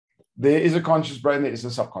there is a conscious brain, there is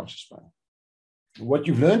a subconscious brain. What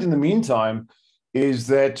you've learned in the meantime is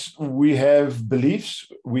that we have beliefs,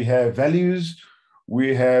 we have values,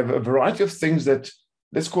 we have a variety of things that,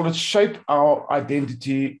 let's call it, shape our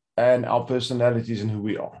identity and our personalities and who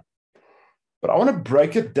we are. But I want to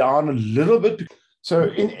break it down a little bit. So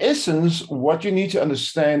in essence, what you need to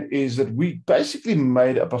understand is that we basically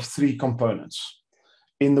made up of three components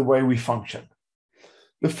in the way we function.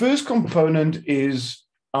 The first component is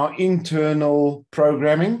our internal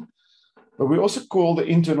programming, but we also call the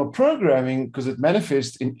internal programming because it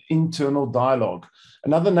manifests in internal dialogue.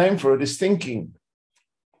 Another name for it is thinking.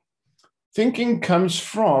 Thinking comes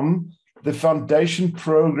from the foundation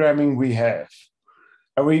programming we have.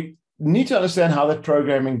 And we need to understand how that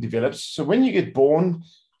programming develops. So when you get born,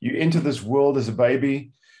 you enter this world as a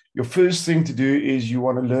baby. Your first thing to do is you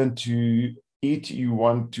want to learn to eat, you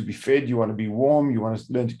want to be fed, you want to be warm, you want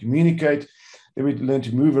to learn to communicate. Then we learn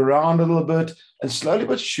to move around a little bit. And slowly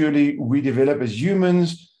but surely, we develop as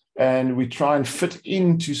humans and we try and fit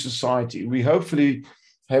into society. We hopefully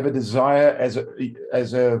have a desire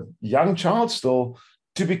as a young child still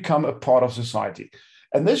to become a part of society.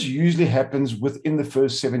 And this usually happens within the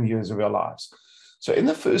first 7 years of our lives. So in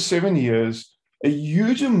the first 7 years, a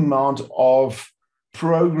huge amount of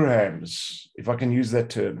programs, if I can use that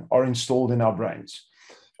term, are installed in our brains.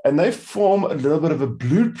 And they form a little bit of a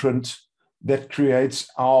blueprint that creates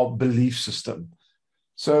our belief system.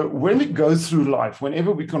 So when we go through life,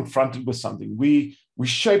 whenever we're confronted with something, we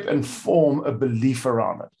shape and form a belief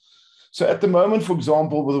around it. So at the moment, for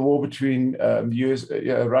example, with the war between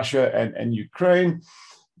Russia and Ukraine,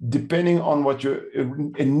 depending on what your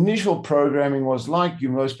initial programming was like, you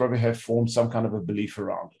most probably have formed some kind of a belief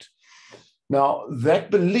around it. Now,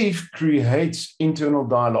 that belief creates internal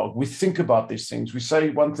dialogue. We think about these things. We say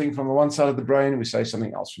one thing from one side of the brain, we say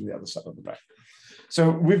something else from the other side of the brain. So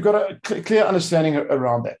we've got a clear understanding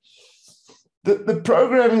around that. The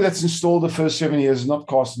programming that's installed the first 7 years is not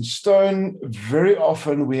cast in stone. Very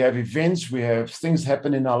often we have events, we have things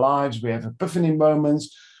happen in our lives, we have epiphany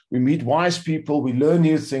moments, we meet wise people, we learn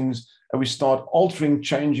new things, and we start altering,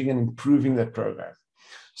 changing, and improving that program.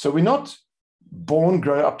 So we're not born,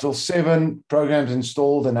 grow up till 7, programs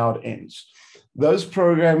installed, and now it ends. Those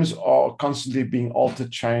programs are constantly being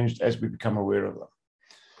altered, changed as we become aware of them.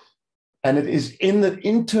 And it is in the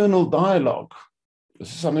internal dialogue. This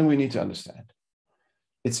is something we need to understand.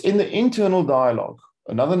 It's in the internal dialogue.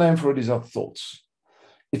 Another name for it is our thoughts.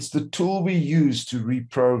 It's the tool we use to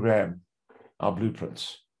reprogram our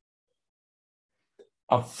blueprints.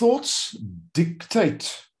 Our thoughts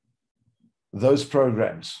dictate those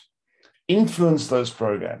programs, influence those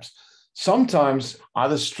programs, sometimes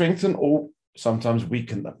either strengthen or sometimes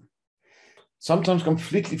weaken them, sometimes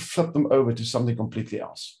completely flip them over to something completely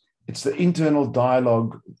else. It's the internal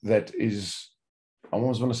dialogue that is, I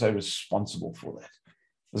almost want to say, responsible for that.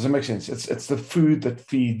 Does that make sense? It's the food that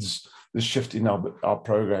feeds the shift in our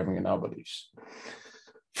programming and our beliefs.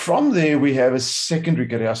 From there, we have a secondary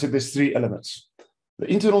category. I said there's 3 elements. The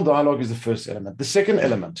internal dialogue is the first element. The second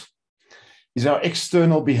element is our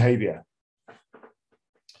external behavior.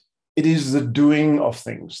 It is the doing of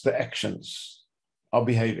things, the actions, our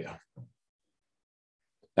behavior.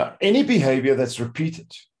 Now, any behavior that's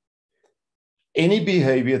repeated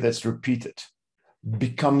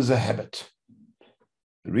becomes a habit.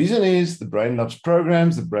 The reason is the brain loves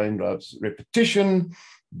programs, the brain loves repetition,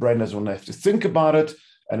 the brain doesn't want to have to think about it,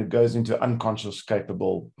 and it goes into unconscious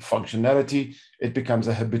capable functionality. It becomes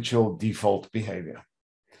a habitual default behavior.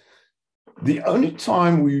 The only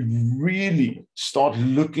time we really start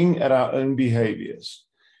looking at our own behaviors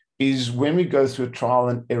is when we go through a trial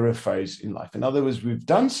and error phase in life. In other words, we've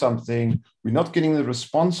done something, we're not getting the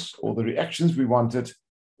response or the reactions we wanted.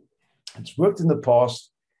 It's worked in the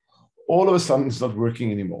past. All of a sudden, it's not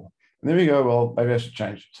working anymore. And then we go, well, maybe I should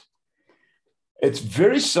change it. It's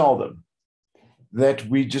very seldom that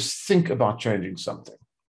we just think about changing something.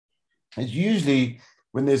 It's usually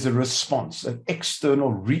when there's a response, an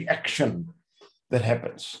external reaction that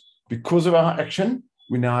happens. Because of our action,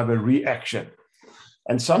 we now have a reaction.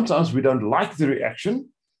 And sometimes we don't like the reaction,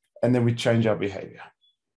 and then we change our behavior.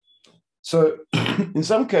 So in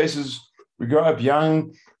some cases, we grow up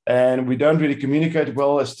young and we don't really communicate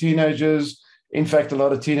well as teenagers. In fact, a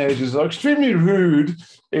lot of teenagers are extremely rude,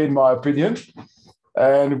 in my opinion.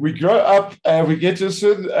 And we grow up and we get to a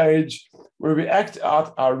certain age where we act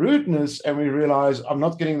out our rudeness and we realize I'm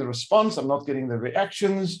not getting the response, I'm not getting the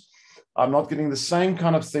reactions, I'm not getting the same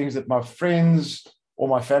kind of things that my friends or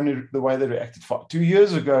my family, the way they reacted 2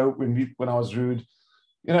 years ago when I was rude.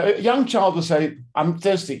 You know, a young child will say, I'm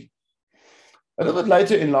thirsty. A little bit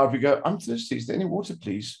later in life, we go, I'm thirsty. Is there any water,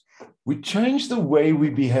 please? We change the way we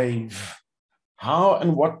behave. How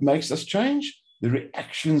and what makes us change? The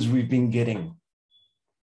reactions we've been getting.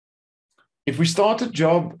 If we start a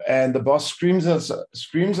job and the boss screams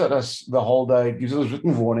at us the whole day, gives us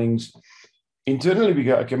written warnings, internally we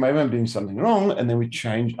go, okay, maybe I'm doing something wrong, and then we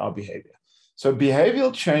change our behavior. So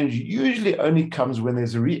behavioral change usually only comes when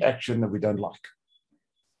there's a reaction that we don't like.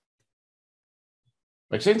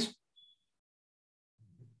 Make sense?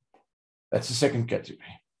 That's the second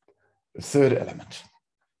category. The third element,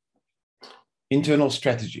 internal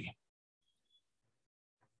strategy.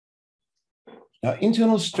 Now,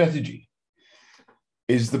 internal strategy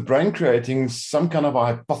is the brain creating some kind of a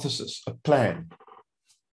hypothesis, a plan.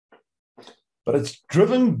 But it's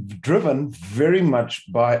driven very much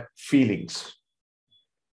by feelings,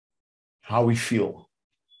 how we feel.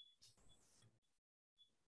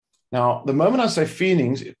 Now, the moment I say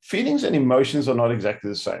feelings and emotions are not exactly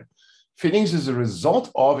the same. Feelings is a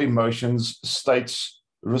result of emotions, states,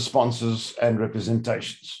 responses, and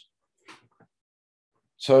representations.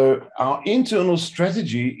 So our internal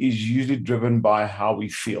strategy is usually driven by how we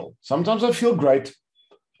feel. Sometimes I feel great.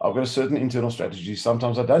 I've got a certain internal strategy.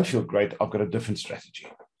 Sometimes I don't feel great. I've got a different strategy.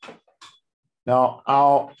 Now,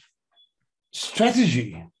 our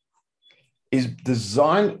strategy is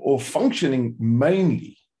designed or functioning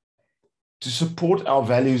mainly to support our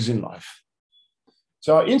values in life.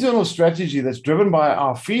 So our internal strategy that's driven by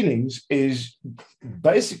our feelings is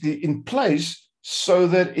basically in place so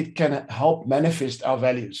that it can help manifest our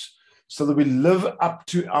values, so that we live up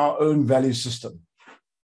to our own value system.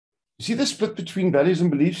 You see the split between values and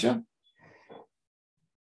beliefs here?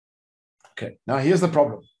 Okay, now here's the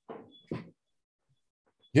problem.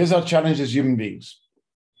 Here's our challenge as human beings.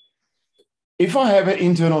 If I have an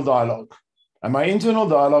internal dialogue, and my internal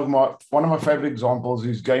dialogue, one of my favorite examples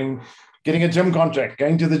is getting a gym contract,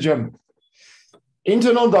 going to the gym.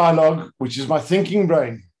 Internal dialogue, which is my thinking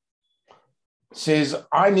brain, says,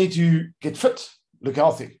 I need to get fit, look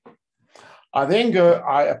healthy. I then go,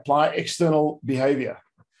 I apply external behavior.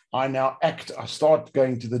 I now act, I start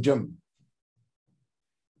going to the gym.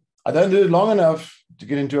 I don't do it long enough to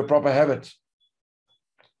get into a proper habit.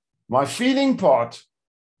 My feeling part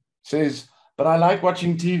says, but I like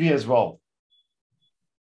watching TV as well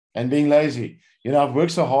and being lazy. I've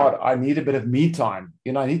worked so hard, I need a bit of me time.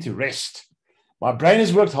 I need to rest. My brain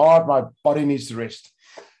has worked hard, my body needs to rest.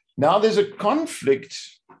 Now there's a conflict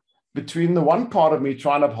between the one part of me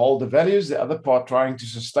trying to uphold the values, the other part trying to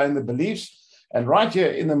sustain the beliefs. And right here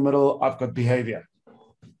in the middle, I've got behavior.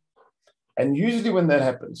 And usually when that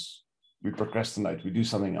happens, we procrastinate, we do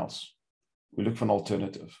something else. We look for an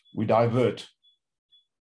alternative. We divert.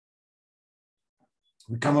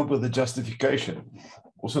 We come up with a justification,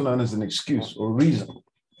 also known as an excuse or a reason.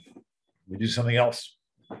 We do something else.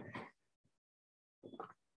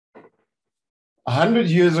 100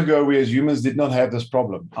 years ago, we as humans did not have this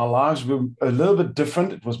problem. Our lives were a little bit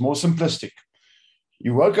different. It was more simplistic.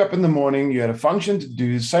 You woke up in the morning, you had a function to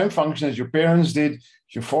do, the same function as your parents did.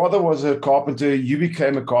 Your father was a carpenter, you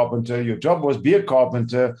became a carpenter. Your job was be a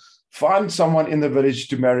carpenter, find someone in the village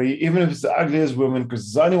to marry, even if it's the ugliest woman,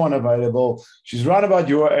 because there's only one available. She's right about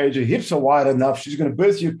your age, her hips are wide enough, she's going to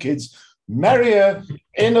birth your kids, marry her,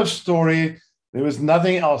 end of story. There was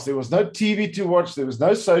nothing else. There was no TV to watch. There was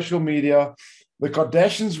no social media. The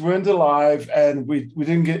Kardashians weren't alive, and we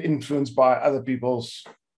didn't get influenced by other people's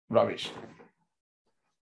rubbish.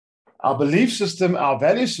 Our belief system, our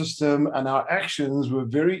value system, and our actions were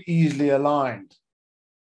very easily aligned.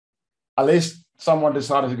 Unless someone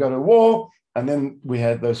decided to go to war, and then we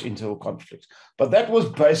had those internal conflicts. But that was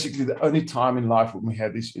basically the only time in life when we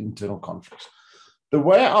had these internal conflicts. The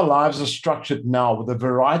way our lives are structured now, with the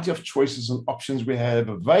variety of choices and options we have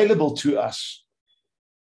available to us,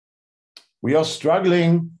 we are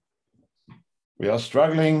struggling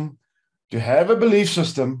to have a belief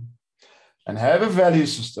system and have a value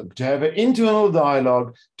system, to have an internal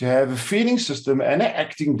dialogue, to have a feeling system and an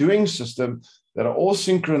acting, doing system that are all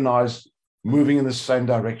synchronized, moving in the same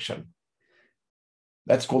direction.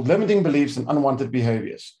 That's called limiting beliefs and unwanted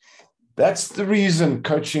behaviors. That's the reason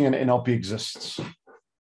coaching and NLP exists.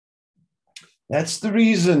 That's the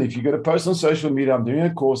reason if you're going to post on social media, I'm doing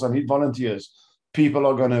a course, I need volunteers, people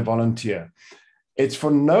are going to volunteer. It's for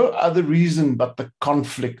no other reason but the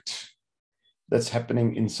conflict that's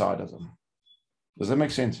happening inside of them. Does that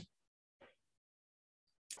make sense?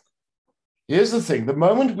 Here's the thing. The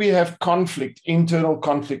moment we have conflict, internal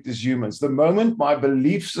conflict as humans, the moment my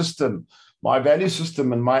belief system, my value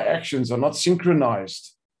system, and my actions are not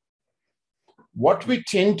synchronized, What we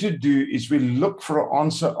tend to do is we look for an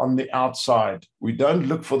answer on the outside. We don't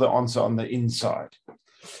look for the answer on the inside.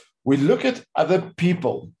 We look at other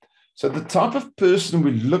people. So the type of person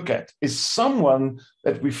we look at is someone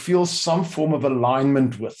that we feel some form of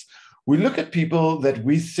alignment with. We look at people that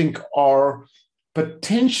we think are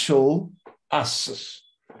potential us.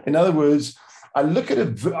 In other words,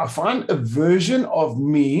 I find a version of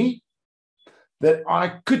me that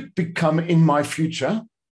I could become in my future,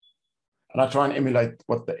 and I try and emulate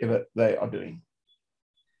whatever they are doing.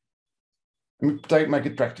 Let me make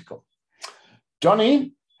it practical.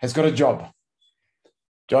 Johnny has got a job.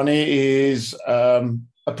 Johnny is a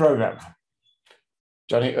programmer.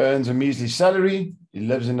 Johnny earns a measly salary. He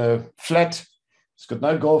lives in a flat. He's got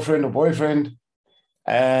no girlfriend or boyfriend,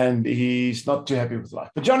 and he's not too happy with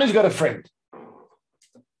life. But Johnny's got a friend,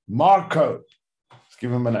 Marco. Let's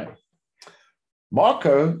give him a name.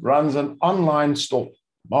 Marco runs an online store.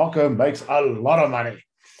 Marco makes a lot of money.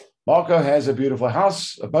 Marco has a beautiful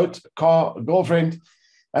house, a boat, a car, a girlfriend,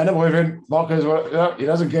 and a boyfriend. He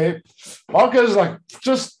doesn't care. Marco's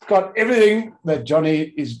just got everything that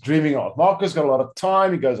Johnny is dreaming of. Marco's got a lot of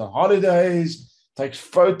time. He goes on holidays, takes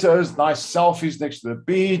photos, nice selfies next to the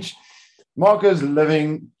beach. Marco's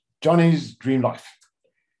living Johnny's dream life.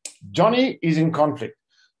 Johnny is in conflict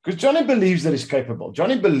because Johnny believes that he's capable.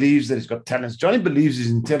 Johnny believes that he's got talents. Johnny believes he's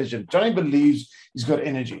intelligent. Johnny believes he's got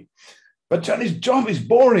energy. But Johnny's job is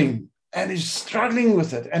boring and he's struggling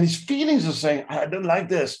with it. And his feelings are saying, I don't like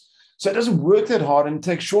this. So he doesn't work that hard and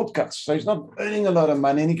takes shortcuts. So he's not earning a lot of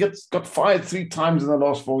money and he got fired 3 times in the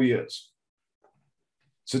last 4 years.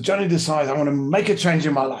 So Johnny decides, I want to make a change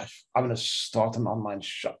in my life. I'm going to start an online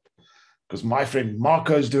shop because my friend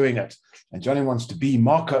Marco is doing it. And Johnny wants to be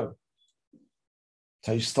Marco.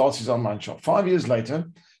 So he starts his online shop. 5 years later,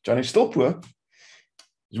 Johnny's still poor.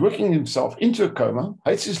 He's working himself into a coma,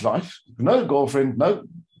 hates his life, no girlfriend, no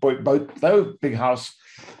boat, no big house.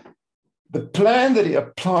 The plan that he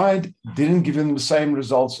applied didn't give him the same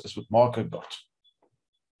results as what Marco got.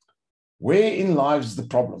 Wherein lies the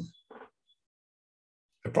problem?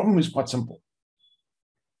 The problem is quite simple.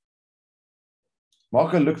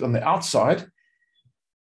 Marco looked on the outside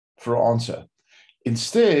for an answer.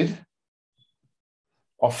 Instead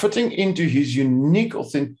of fitting into his unique,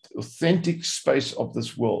 authentic space of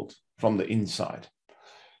this world from the inside,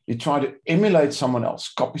 he tried to emulate someone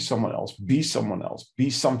else, copy someone else, be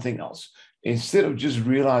something else, instead of just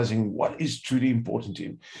realizing what is truly important to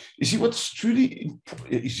him. You see, what's truly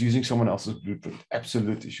is using someone else's blueprint.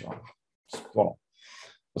 Absolutely, Sean. Well,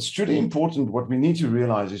 what's truly important, what we need to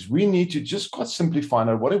realize is we need to just quite simply find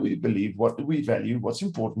out, what do we believe, what do we value, what's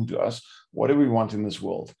important to us, what do we want in this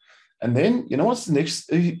world? And then, you know what's the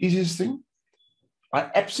next easiest thing? I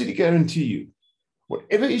absolutely guarantee you,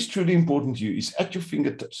 whatever is truly important to you is at your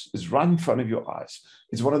fingertips, is right in front of your eyes.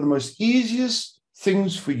 It's one of the most easiest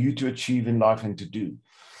things for you to achieve in life and to do.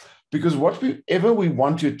 Because whatever we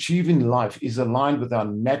want to achieve in life is aligned with our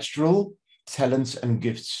natural talents and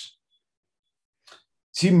gifts.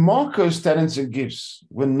 See, Marco's talents and gifts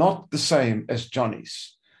were not the same as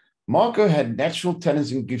Johnny's. Marco had natural talents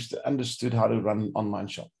and gifts that understood how to run an online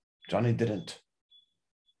shop. Johnny didn't.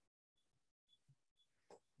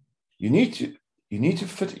 You need to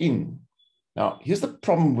fit in. Now, here's the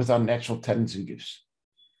problem with our natural talents and gifts.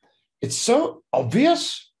 It's so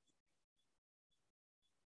obvious.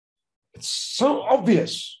 It's so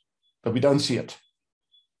obvious that we don't see it.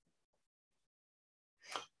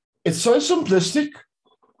 It's so simplistic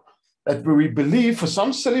that we believe for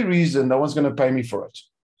some silly reason no one's going to pay me for it.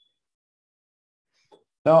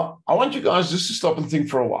 Now, I want you guys just to stop and think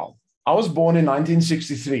for a while. I was born in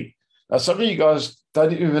 1963. Now, some of you guys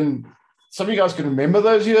can remember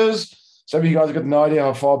those years. Some of you guys got no idea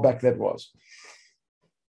how far back that was.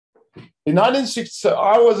 In 1960, so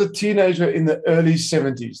I was a teenager in the early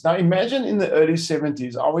 70s. Now, imagine in the early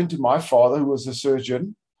 70s, I went to my father, who was a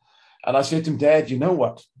surgeon, and I said to him, Dad, you know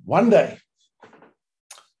what? One day,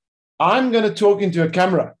 I'm going to talk into a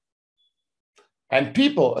camera, and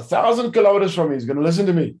people 1,000 kilometers from me is going to listen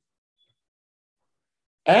to me.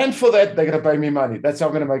 And for that, they're going to pay me money. That's how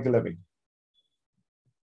I'm going to make a living.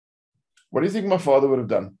 What do you think my father would have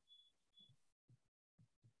done?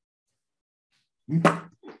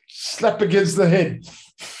 Slap against the head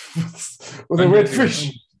with a wet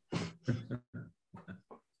fish.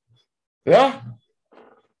 Yeah?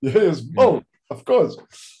 Yes. Oh, of course.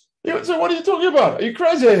 So what are you talking about? Are you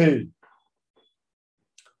crazy?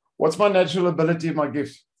 What's my natural ability, my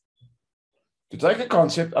gift? To take a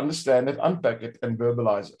concept, understand it, unpack it, and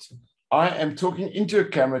verbalize it. I am talking into a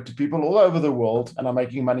camera to people all over the world, and I'm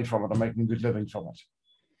making money from it. I'm making a good living from it.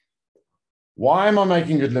 Why am I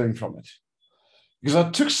making a good living from it? Because I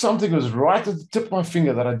took something that was right at the tip of my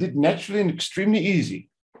finger that I did naturally and extremely easy.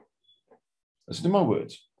 Listen to my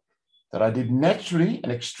words. That I did naturally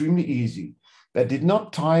and extremely easy. That did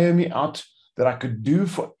not tire me out, that I could do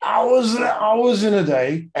for hours and hours in a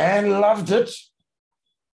day and loved it.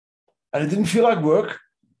 And it didn't feel like work.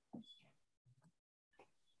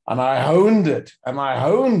 And I honed it, and I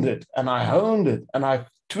honed it, and I honed it, and I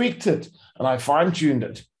tweaked it, and I fine-tuned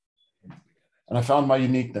it. And I found my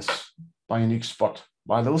uniqueness, my unique spot,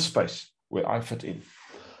 my little space where I fit in.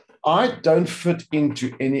 I don't fit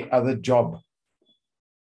into any other job.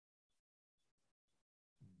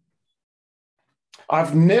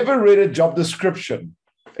 I've never read a job description,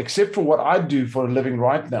 except for what I do for a living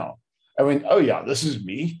right now. I went, oh yeah, this is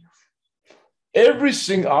me.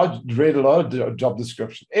 I've read a lot of job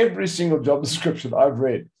descriptions. Every single job description I've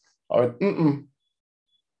read, I went,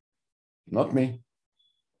 not me.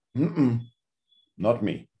 Not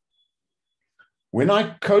me. When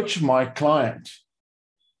I coach my client,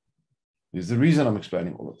 here's the reason I'm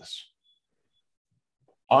explaining all of this.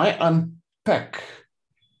 I unpack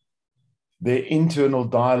their internal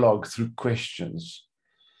dialogue through questions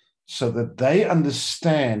so that they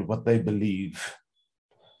understand what they believe.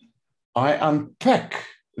 I unpack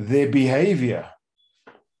their behavior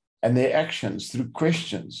and their actions through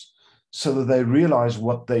questions so that they realize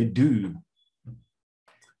what they do.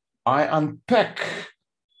 I unpack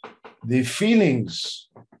their feelings,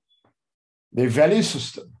 their value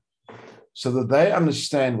system, so that they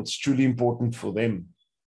understand what's truly important for them.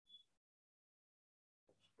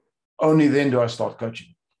 Only then do I start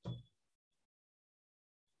coaching.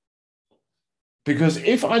 Because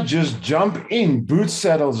if I just jump in, boots,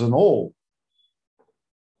 saddles, and all,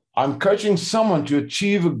 I'm coaching someone to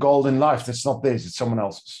achieve a goal in life that's not theirs, it's someone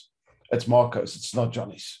else's. It's Marco's, it's not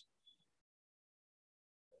Johnny's.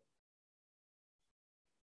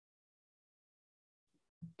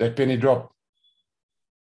 That penny drop.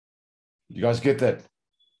 You guys get that?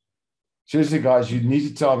 Seriously, guys, you need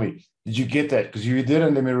to tell me, did you get that? Because if you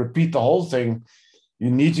didn't, let me repeat the whole thing. You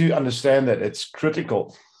need to understand that it's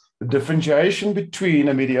critical. The differentiation between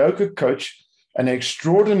a mediocre coach and an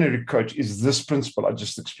extraordinary coach is this principle I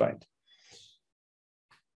just explained.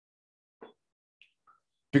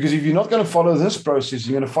 Because if you're not going to follow this process,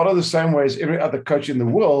 you're going to follow the same way as every other coach in the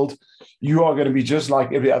world, you are going to be just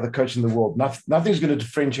like every other coach in the world. Nothing's going to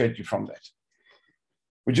differentiate you from that.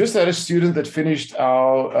 We just had a student that finished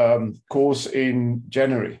our course in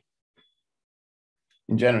January.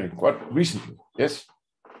 Quite recently, yes?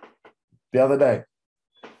 The other day.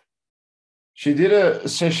 She did a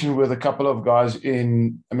session with a couple of guys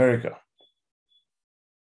in America.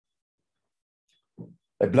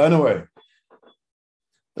 They're blown away.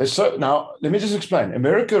 Now, let me just explain.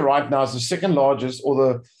 America right now is the second largest,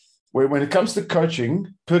 when it comes to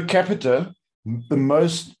coaching, per capita, the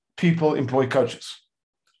most people employ coaches.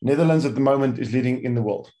 Netherlands at the moment is leading in the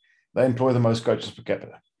world. They employ the most coaches per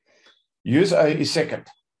capita. USA is second.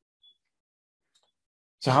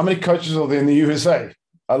 So how many coaches are there in the USA?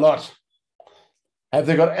 A lot. Have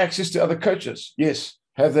they got access to other coaches? Yes.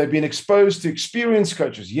 Have they been exposed to experienced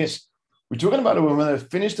coaches? Yes. We're talking about a woman that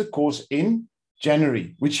finished the course in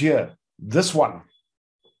January. Which year? This one.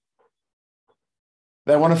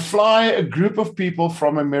 They want to fly a group of people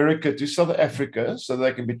from America to South Africa so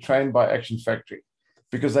they can be trained by Action Factory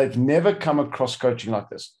because they've never come across coaching like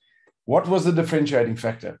this. What was the differentiating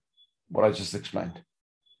factor? What I just explained.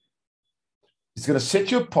 It's going to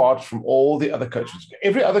set you apart from all the other coaches.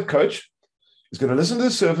 Every other coach is going to listen to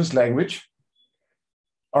the surface language.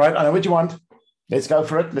 All right, I know what you want. Let's go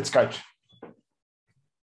for it. Let's coach.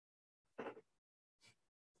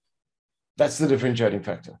 That's the differentiating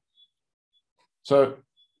factor. So,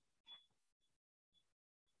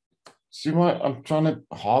 see why I'm trying to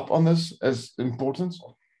harp on this as importance?